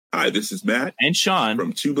Hi, this is Matt and Sean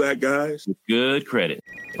from Two Black Guys with Good Credit.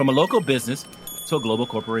 From a local business to a global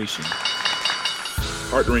corporation.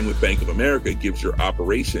 Partnering with Bank of America gives your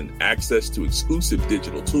operation access to exclusive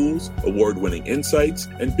digital tools, award-winning insights,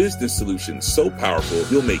 and business solutions so powerful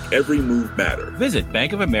you'll make every move matter. Visit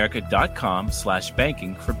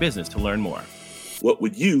bankofamerica.com/banking for business to learn more. What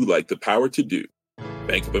would you like the power to do?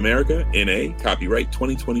 Bank of America, N.A., copyright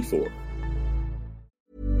 2024.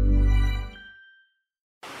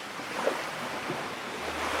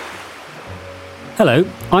 Hello,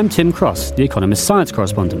 I'm Tim Cross, the Economist science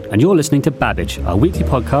correspondent, and you're listening to Babbage, our weekly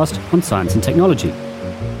podcast on science and technology.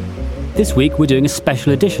 This week, we're doing a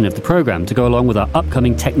special edition of the programme to go along with our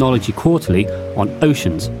upcoming Technology Quarterly on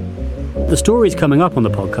oceans. The stories coming up on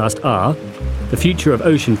the podcast are the future of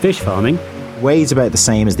ocean fish farming. Weighs about the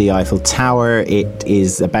same as the Eiffel Tower. It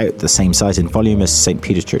is about the same size in volume as St.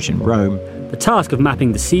 Peter's Church in Rome. The task of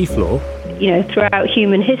mapping the seafloor. Throughout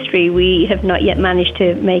human history, we have not yet managed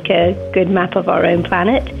to make a good map of our own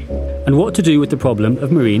planet. And what to do with the problem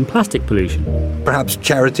of marine plastic pollution. Perhaps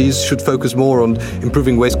charities should focus more on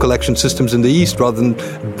improving waste collection systems in the East rather than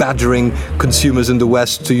badgering consumers in the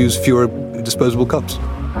West to use fewer disposable cups.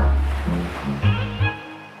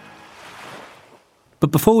 But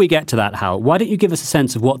before we get to that, Hal, why don't you give us a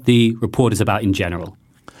sense of what the report is about in general?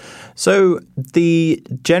 So the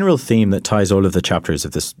general theme that ties all of the chapters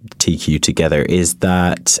of this TQ together is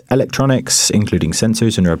that electronics, including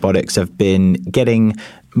sensors and robotics, have been getting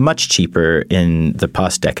much cheaper in the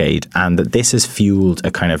past decade, and that this has fueled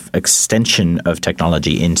a kind of extension of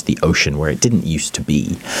technology into the ocean where it didn't used to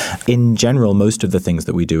be. In general, most of the things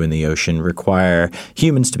that we do in the ocean require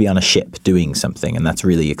humans to be on a ship doing something, and that's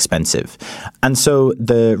really expensive. And so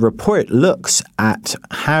the report looks at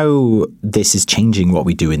how this is changing what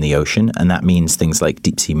we do in the ocean, and that means things like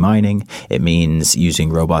deep sea mining. It means using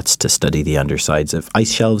robots to study the undersides of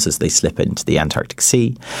ice shelves as they slip into the Antarctic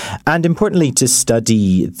Sea, and importantly to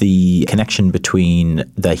study the connection between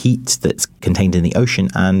the heat that's contained in the ocean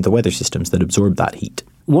and the weather systems that absorb that heat.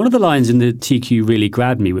 One of the lines in the TQ really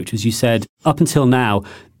grabbed me, which was you said, up until now,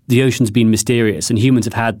 the ocean's been mysterious and humans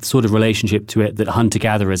have had the sort of relationship to it that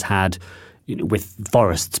hunter-gatherers had with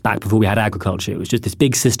forests back before we had agriculture. It was just this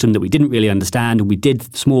big system that we didn't really understand, and we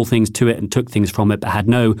did small things to it and took things from it, but had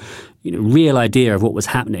no real idea of what was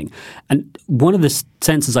happening. And one of the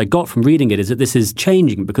senses I got from reading it is that this is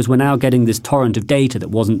changing because we're now getting this torrent of data that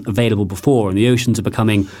wasn't available before, and the oceans are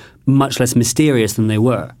becoming much less mysterious than they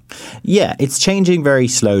were. Yeah, it's changing very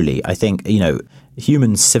slowly. I think,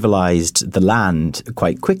 humans civilized the land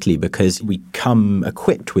quite quickly because we come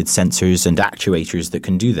equipped with sensors and actuators that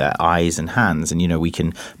can do that, eyes and hands. And, we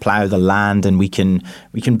can plow the land and we can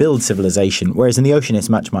build civilization. Whereas in the ocean, it's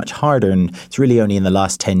much, much harder. And it's really only in the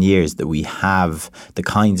last 10 years that we have the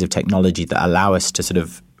kinds of technology that allow us to sort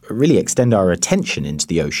of really extend our attention into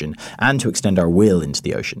the ocean and to extend our will into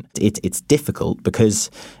the ocean. It's difficult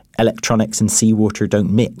because electronics and seawater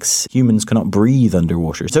don't mix. Humans cannot breathe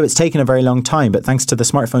underwater. So it's taken a very long time, but thanks to the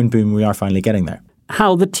smartphone boom, we are finally getting there.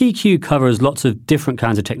 Hal, the TQ covers lots of different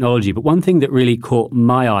kinds of technology, but one thing that really caught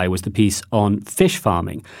my eye was the piece on fish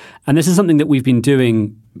farming. And this is something that we've been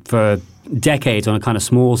doing for decades on a kind of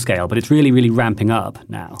small scale, but it's really, really ramping up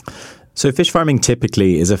now. So fish farming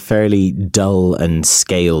typically is a fairly dull and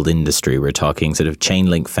scaled industry. We're talking sort of chain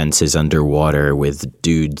link fences underwater with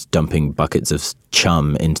dudes dumping buckets of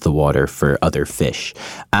chum into the water for other fish.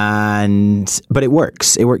 But it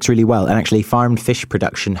works. It works really well. And actually farmed fish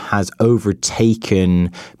production has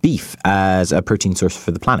overtaken beef as a protein source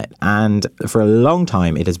for the planet. And for a long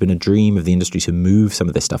time, it has been a dream of the industry to move some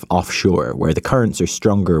of this stuff offshore, where the currents are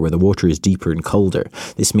stronger, where the water is deeper and colder.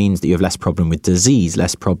 This means that you have less problem with disease,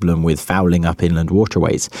 less problem with fouling up inland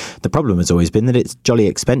waterways. The problem has always been that it's jolly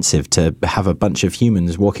expensive to have a bunch of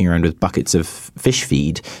humans walking around with buckets of fish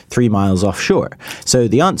feed 3 miles offshore. So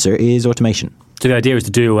the answer is automation. So the idea is to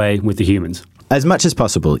do away with the humans. As much as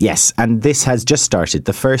possible, yes. And this has just started.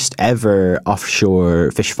 The first ever offshore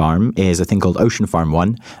fish farm is a thing called Ocean Farm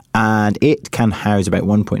 1, and it can house about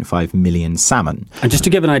 1.5 million salmon. And just to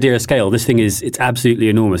give an idea of scale, this thing it's absolutely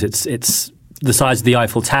enormous. It's the size of the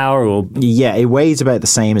Eiffel Tower? Or Yeah, it weighs about the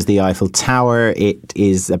same as the Eiffel Tower. It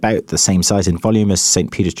is about the same size in volume as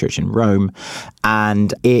St. Peter's Church in Rome.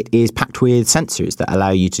 And it is packed with sensors that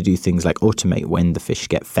allow you to do things like automate when the fish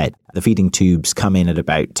get fed. The feeding tubes come in at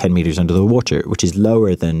about 10 metres under the water, which is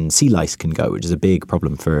lower than sea lice can go, which is a big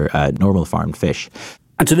problem for normal farmed fish.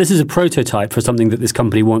 And so this is a prototype for something that this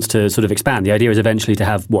company wants to sort of expand. The idea is eventually to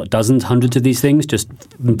have, dozens, hundreds of these things just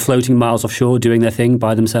floating miles offshore, doing their thing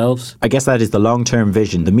by themselves? I guess that is the long-term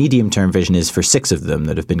vision. The medium-term vision is for 6 of them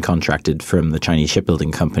that have been contracted from the Chinese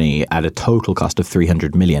shipbuilding company at a total cost of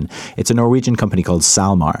 300 million. It's a Norwegian company called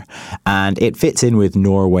SalMar, and it fits in with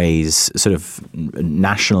Norway's sort of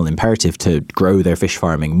national imperative to grow their fish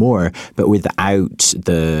farming more, but without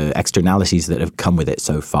the externalities that have come with it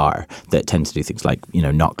so far that tend to do things like,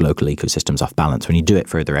 knock local ecosystems off balance. When you do it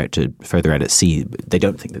further out at sea, they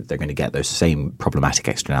don't think that they're going to get those same problematic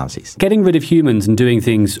externalities. Getting rid of humans and doing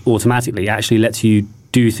things automatically actually lets you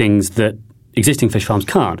do things that existing fish farms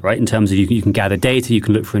can't, right? In terms of you can gather data, you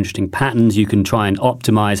can look for interesting patterns, you can try and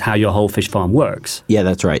optimize how your whole fish farm works. Yeah,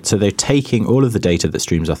 that's right. So they're taking all of the data that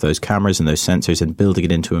streams off those cameras and those sensors and building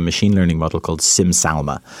it into a machine learning model called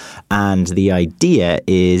SimSalma. And the idea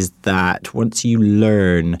is that once you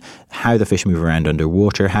learn how the fish move around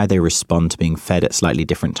underwater, how they respond to being fed at slightly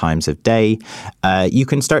different times of day, you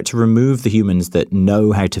can start to remove the humans that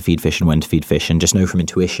know how to feed fish and when to feed fish and just know from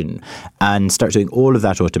intuition, and start doing all of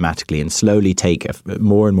that automatically and slowly take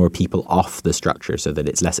more and more people off the structure so that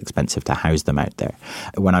it's less expensive to house them out there.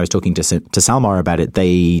 When I was talking to SalMar about it,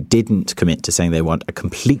 they didn't commit to saying they want a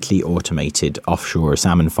completely automated offshore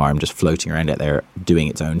salmon farm just floating around out there doing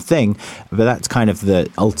its own thing, but that's kind of the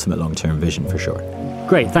ultimate long-term vision for sure.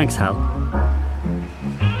 Great, thanks Hal.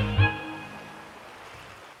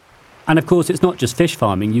 And of course, it's not just fish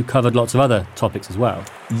farming. You covered lots of other topics as well.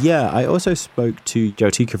 Yeah, I also spoke to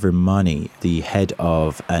Jyotika Virmani, the head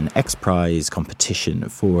of an X Prize competition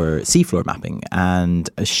for seafloor mapping. And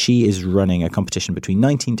she is running a competition between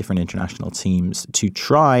 19 different international teams to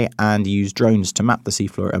try and use drones to map the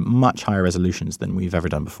seafloor at much higher resolutions than we've ever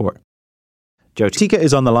done before. Jyotika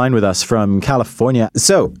is on the line with us from California.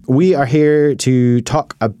 So we are here to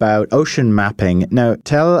talk about ocean mapping. Now,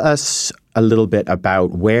 tell us a little bit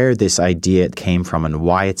about where this idea came from and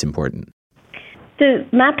why it's important. So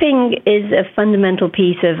mapping is a fundamental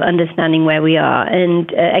piece of understanding where we are. And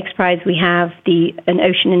at X Prize, we have an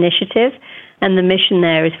ocean initiative, and the mission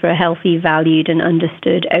there is for a healthy, valued, and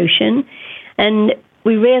understood ocean. And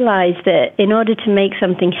we realize that in order to make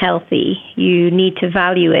something healthy, you need to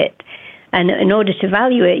value it. And in order to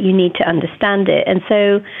value it, you need to understand it. And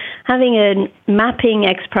so having a mapping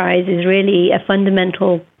X Prize is really a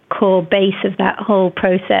fundamental core base of that whole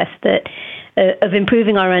process of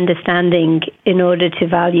improving our understanding in order to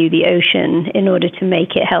value the ocean, in order to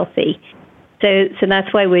make it healthy. So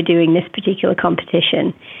that's why we're doing this particular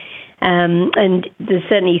competition. And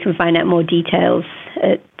certainly you can find out more details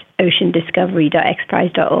at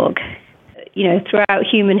oceandiscovery.xprize.org. Throughout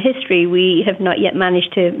human history, we have not yet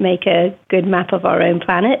managed to make a good map of our own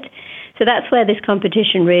planet. So that's where this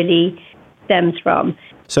competition really stems from.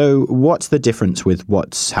 So what's the difference with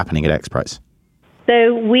what's happening at X Prize?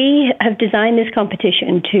 So we have designed this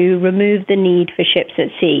competition to remove the need for ships at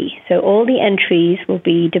sea. So all the entries will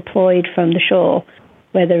be deployed from the shore,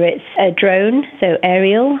 whether it's a drone, so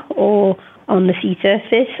aerial, or on the sea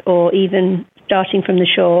surface, or even starting from the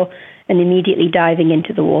shore and immediately diving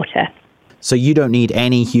into the water. So you don't need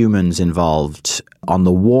any humans involved on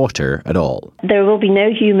the water at all? There will be no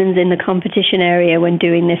humans in the competition area when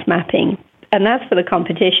doing this mapping. And that's for the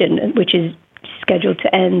competition, which is scheduled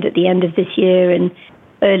to end at the end of this year in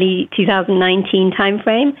early 2019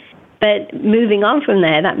 timeframe. But moving on from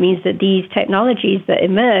there, that means that these technologies that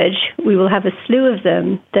emerge, we will have a slew of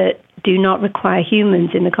them that do not require humans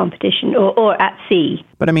in the competition or at sea.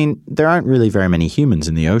 But I mean, there aren't really very many humans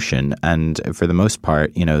in the ocean. And for the most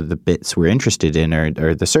part, the bits we're interested in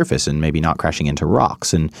are the surface and maybe not crashing into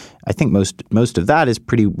rocks. And I think most of that is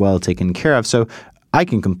pretty well taken care of. So I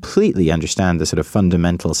can completely understand the sort of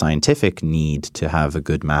fundamental scientific need to have a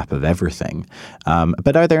good map of everything.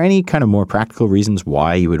 But are there any kind of more practical reasons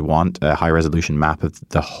why you would want a high-resolution map of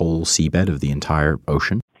the whole seabed of the entire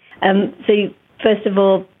ocean? So first of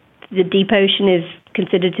all, the deep ocean is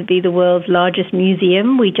considered to be the world's largest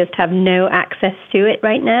museum. We just have no access to it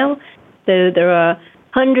right now. So there are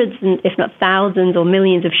hundreds, if not thousands or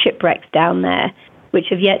millions of shipwrecks down there, which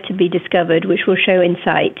have yet to be discovered, which will show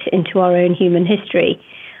insight into our own human history.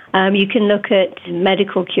 You can look at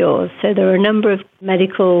medical cures. So there are a number of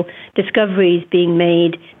medical discoveries being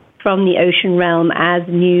made from the ocean realm as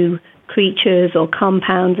new creatures or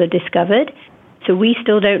compounds are discovered. So we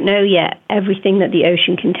still don't know yet everything that the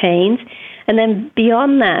ocean contains. And then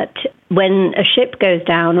beyond that, when a ship goes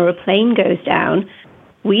down or a plane goes down,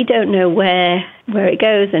 we don't know where it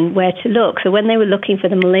goes and where to look. So when they were looking for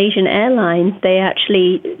the Malaysian Airlines, they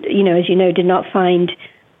actually, as you know, did not find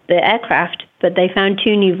the aircraft, but they found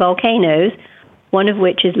 2 new volcanoes, one of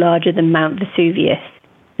which is larger than Mount Vesuvius.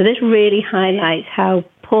 So this really highlights how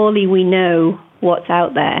poorly we know what's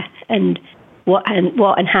out there and what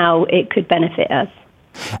and how it could benefit us.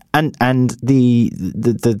 And the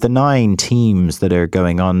 9 teams that are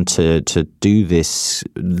going on to do this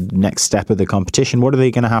next step of the competition, what are they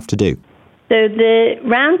going to have to do? So the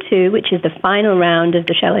round 2, which is the final round of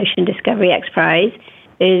the Shell Ocean Discovery X Prize,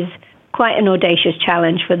 is quite an audacious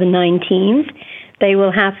challenge for the 9 teams. They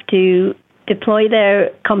will have to deploy their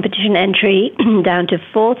competition entry down to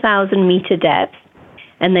 4,000 meter depth,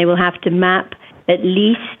 and they will have to map at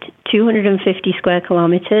least 250 square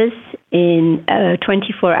kilometers in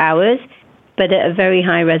 24 hours, but at a very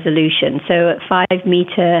high resolution, so at 5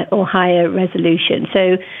 meter or higher resolution.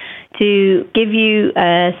 So to give you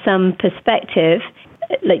some perspective,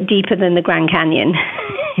 like deeper than the Grand Canyon,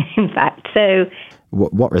 in fact. So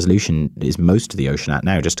what resolution is most of the ocean at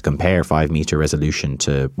now, just to compare 5 meter resolution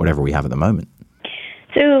to whatever we have at the moment?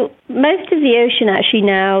 So most of the ocean actually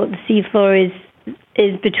now, the seafloor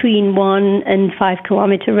is between 1 and 5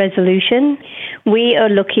 kilometer resolution. We are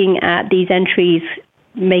looking at these entries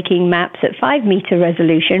making maps at 5 meter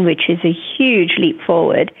resolution, which is a huge leap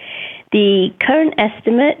forward. The current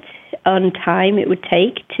estimate on time it would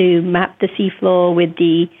take to map the seafloor with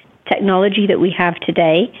the technology that we have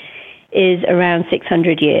today is around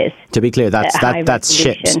 600 years. To be clear, that's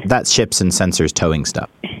ships. That's ships and sensors towing stuff.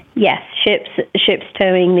 Yes, ships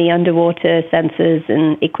towing the underwater sensors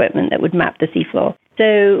and equipment that would map the seafloor.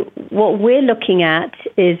 So what we're looking at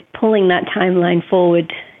is pulling that timeline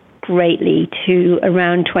forward greatly to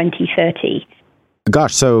around 2030.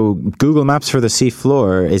 Gosh, so Google Maps for the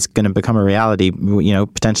seafloor is going to become a reality,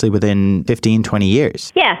 potentially within 15, 20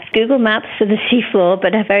 years. Yes, Google Maps for the seafloor,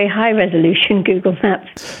 but a very high-resolution Google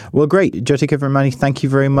Maps. Well, great. Jyotika Virmani, thank you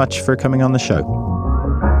very much for coming on the show.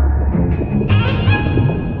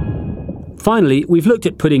 Finally, we've looked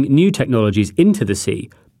at putting new technologies into the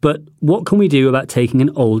sea, but what can we do about taking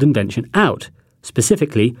an old invention out?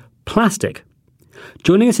 Specifically, plastic.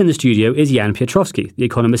 Joining us in the studio is Jan Piotrowski, the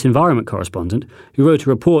Economist environment correspondent, who wrote a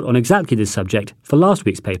report on exactly this subject for last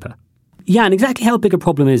week's paper. Jan, exactly how big a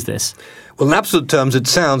problem is this? Well, in absolute terms, it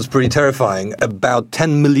sounds pretty terrifying. About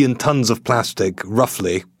 10 million tons of plastic,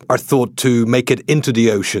 roughly, are thought to make it into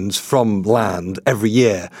the oceans from land every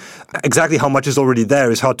year. Exactly how much is already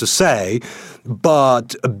there is hard to say,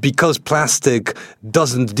 but because plastic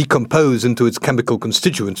doesn't decompose into its chemical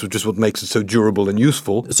constituents, which is what makes it so durable and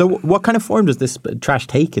useful. So what kind of form does this trash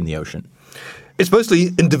take in the ocean? It's mostly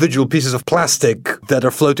individual pieces of plastic that are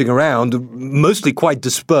floating around, mostly quite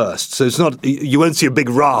dispersed. So it's not, you won't see a big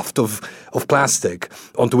raft of plastic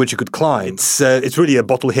onto which you could climb. It's really a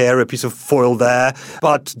bottle here, a piece of foil there.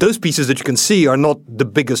 But those pieces that you can see are not the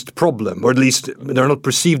biggest problem, or at least they're not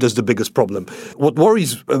perceived as the biggest problem. What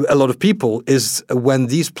worries a lot of people is when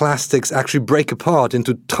these plastics actually break apart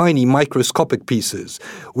into tiny microscopic pieces,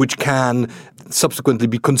 which can subsequently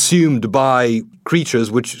be consumed by creatures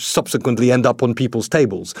which subsequently end up on people's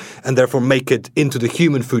tables and therefore make it into the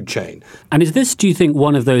human food chain. And is this, do you think,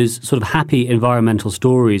 one of those sort of happy environmental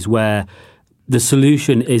stories where the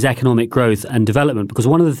solution is economic growth and development? Because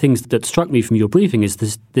one of the things that struck me from your briefing is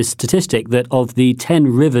this statistic that of the 10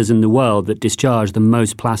 rivers in the world that discharge the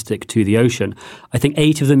most plastic to the ocean, I think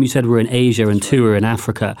 8 of them you said were in Asia and 2 are in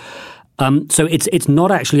Africa. So it's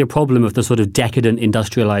not actually a problem of the sort of decadent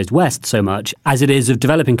industrialized West so much as it is of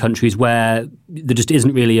developing countries where there just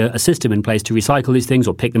isn't really a system in place to recycle these things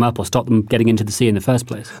or pick them up or stop them getting into the sea in the first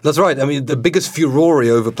place. That's right. I mean, the biggest furore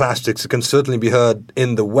over plastics can certainly be heard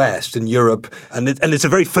in the West, in Europe, and it's a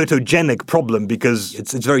very photogenic problem because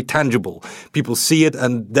it's very tangible. People see it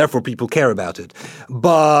and therefore people care about it.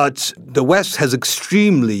 But the West has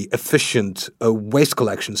extremely efficient waste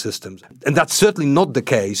collection systems, and that's certainly not the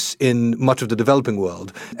case in much of the developing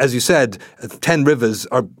world. As you said, 10 rivers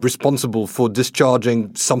are responsible for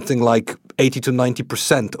discharging something like 80 to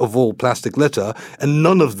 90% of all plastic litter, and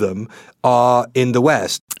none of them are in the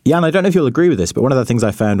West. Jan, I don't know if you'll agree with this, but one of the things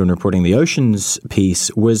I found when reporting the oceans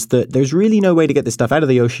piece was that there's really no way to get this stuff out of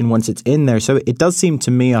the ocean once it's in there. So it does seem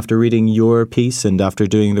to me, after reading your piece and after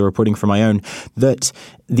doing the reporting for my own, that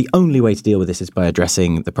the only way to deal with this is by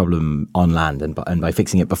addressing the problem on land and by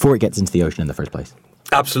fixing it before it gets into the ocean in the first place.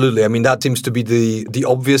 Absolutely. I mean, that seems to be the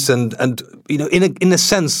obvious and in a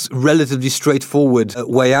sense, relatively straightforward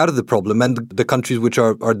way out of the problem. And the countries which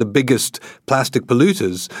are the biggest plastic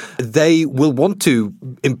polluters, they they will want to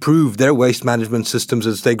improve their waste management systems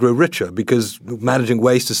as they grow richer, because managing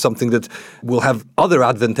waste is something that will have other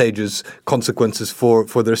advantageous consequences for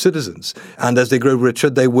their citizens. And as they grow richer,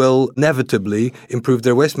 they will inevitably improve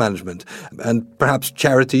their waste management. And perhaps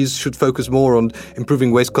charities should focus more on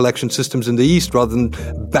improving waste collection systems in the East rather than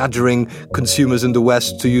badgering consumers in the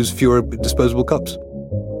West to use fewer disposable cups.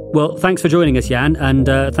 Well, thanks for joining us, Jan, and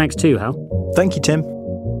thanks too, Hal. Thank you, Tim.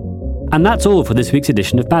 And that's all for this week's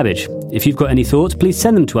edition of Babbage. If you've got any thoughts, please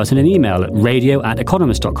send them to us in an email at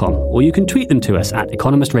radio@economist.com, or you can tweet them to us at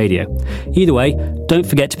Economist Radio. Either way, don't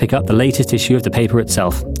forget to pick up the latest issue of the paper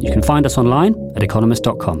itself. You can find us online at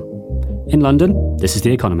economist.com. In London, this is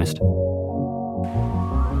The Economist.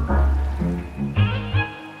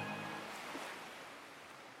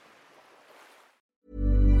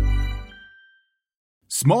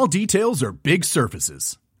 Small details are big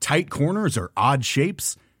surfaces. Tight corners are odd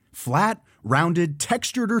shapes. Flat, rounded,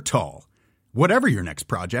 textured, or tall. Whatever your next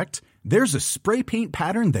project, there's a spray paint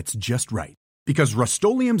pattern that's just right. Because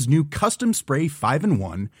Rust-Oleum's new Custom Spray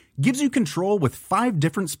 5-in-1 gives you control with 5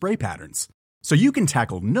 different spray patterns. So you can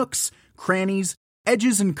tackle nooks, crannies,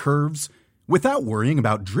 edges, and curves without worrying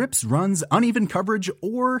about drips, runs, uneven coverage,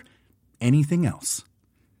 or anything else.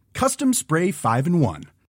 Custom Spray 5-in-1.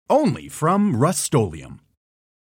 Only from Rust-Oleum.